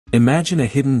Imagine a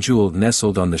hidden jewel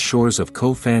nestled on the shores of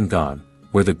Koh Phangan,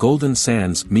 where the golden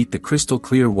sands meet the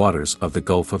crystal-clear waters of the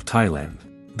Gulf of Thailand.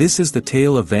 This is the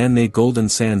tale of Vannee Golden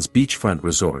Sands Beachfront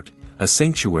Resort, a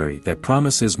sanctuary that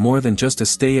promises more than just a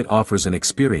stay. It offers an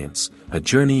experience, a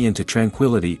journey into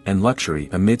tranquility and luxury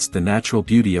amidst the natural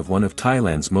beauty of one of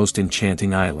Thailand's most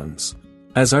enchanting islands.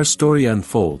 As our story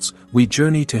unfolds, we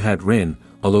journey to Hat Rin,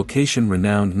 a location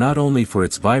renowned not only for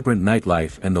its vibrant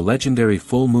nightlife and the legendary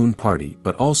full moon party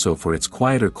but also for its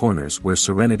quieter corners where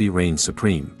serenity reigns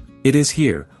supreme. It is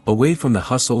here, away from the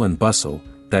hustle and bustle,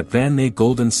 that Vannee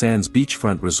Golden Sands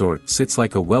Beachfront Resort sits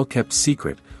like a well-kept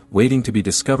secret, waiting to be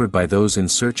discovered by those in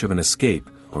search of an escape,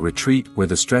 a retreat where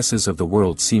the stresses of the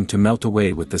world seem to melt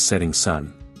away with the setting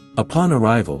sun. Upon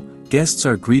arrival, guests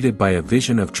are greeted by a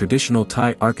vision of traditional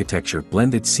Thai architecture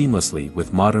blended seamlessly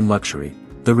with modern luxury.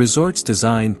 The resort's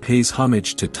design pays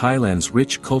homage to Thailand's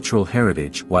rich cultural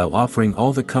heritage while offering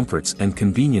all the comforts and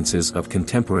conveniences of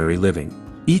contemporary living.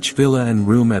 Each villa and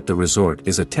room at the resort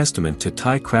is a testament to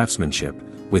Thai craftsmanship,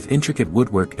 with intricate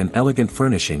woodwork and elegant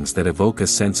furnishings that evoke a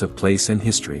sense of place and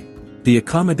history. The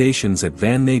accommodations at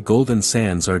Vannee Golden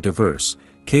Sands are diverse,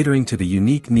 catering to the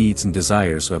unique needs and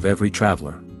desires of every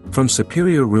traveler. From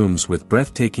superior rooms with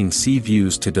breathtaking sea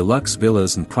views to deluxe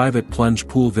villas and private plunge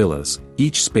pool villas,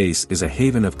 each space is a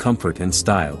haven of comfort and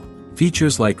style.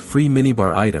 Features like free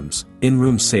minibar items,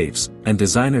 in-room safes, and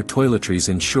designer toiletries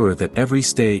ensure that every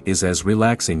stay is as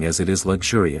relaxing as it is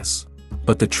luxurious.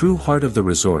 But the true heart of the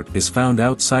resort is found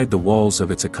outside the walls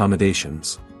of its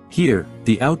accommodations. Here,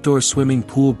 the outdoor swimming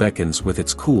pool beckons with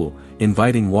its cool,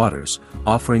 inviting waters,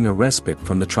 offering a respite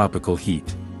from the tropical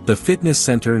heat. The fitness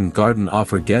center and garden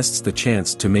offer guests the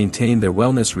chance to maintain their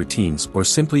wellness routines or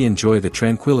simply enjoy the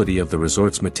tranquility of the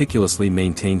resort's meticulously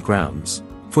maintained grounds.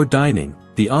 For dining,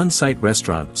 the on-site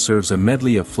restaurant serves a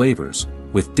medley of flavors,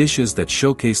 with dishes that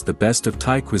showcase the best of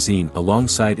Thai cuisine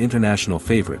alongside international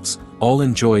favorites, all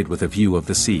enjoyed with a view of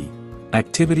the sea.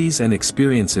 Activities and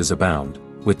experiences abound,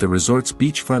 with the resort's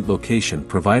beachfront location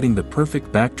providing the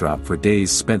perfect backdrop for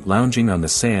days spent lounging on the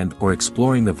sand or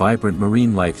exploring the vibrant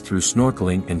marine life through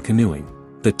snorkeling and canoeing.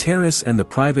 The terrace and the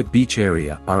private beach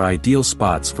area are ideal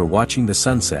spots for watching the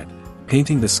sunset,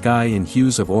 painting the sky in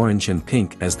hues of orange and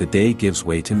pink as the day gives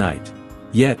way to night.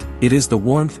 Yet, it is the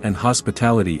warmth and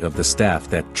hospitality of the staff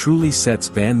that truly sets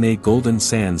Vannee Golden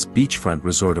Sands Beachfront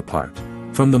Resort apart.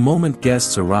 From the moment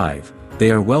guests arrive, they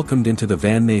are welcomed into the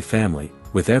Vannee family,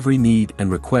 with every need and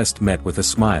request met with a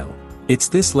smile. It's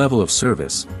this level of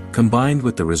service, combined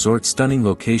with the resort's stunning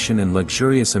location and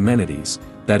luxurious amenities,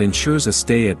 that ensures a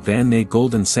stay at Vannee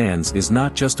Golden Sands is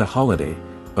not just a holiday,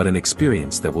 but an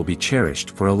experience that will be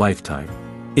cherished for a lifetime.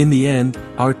 In the end,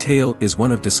 our tale is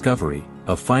one of discovery,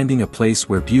 of finding a place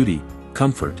where beauty,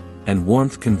 comfort, and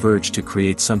warmth converge to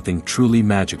create something truly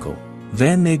magical.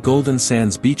 Vannee Golden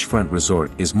Sands Beachfront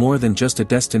Resort is more than just a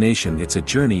destination. It's a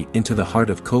journey into the heart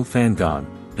of Koh Phangan,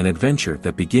 an adventure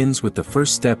that begins with the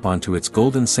first step onto its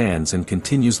golden sands and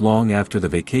continues long after the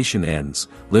vacation ends,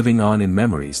 living on in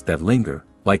memories that linger,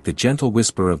 like the gentle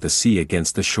whisper of the sea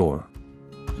against the shore.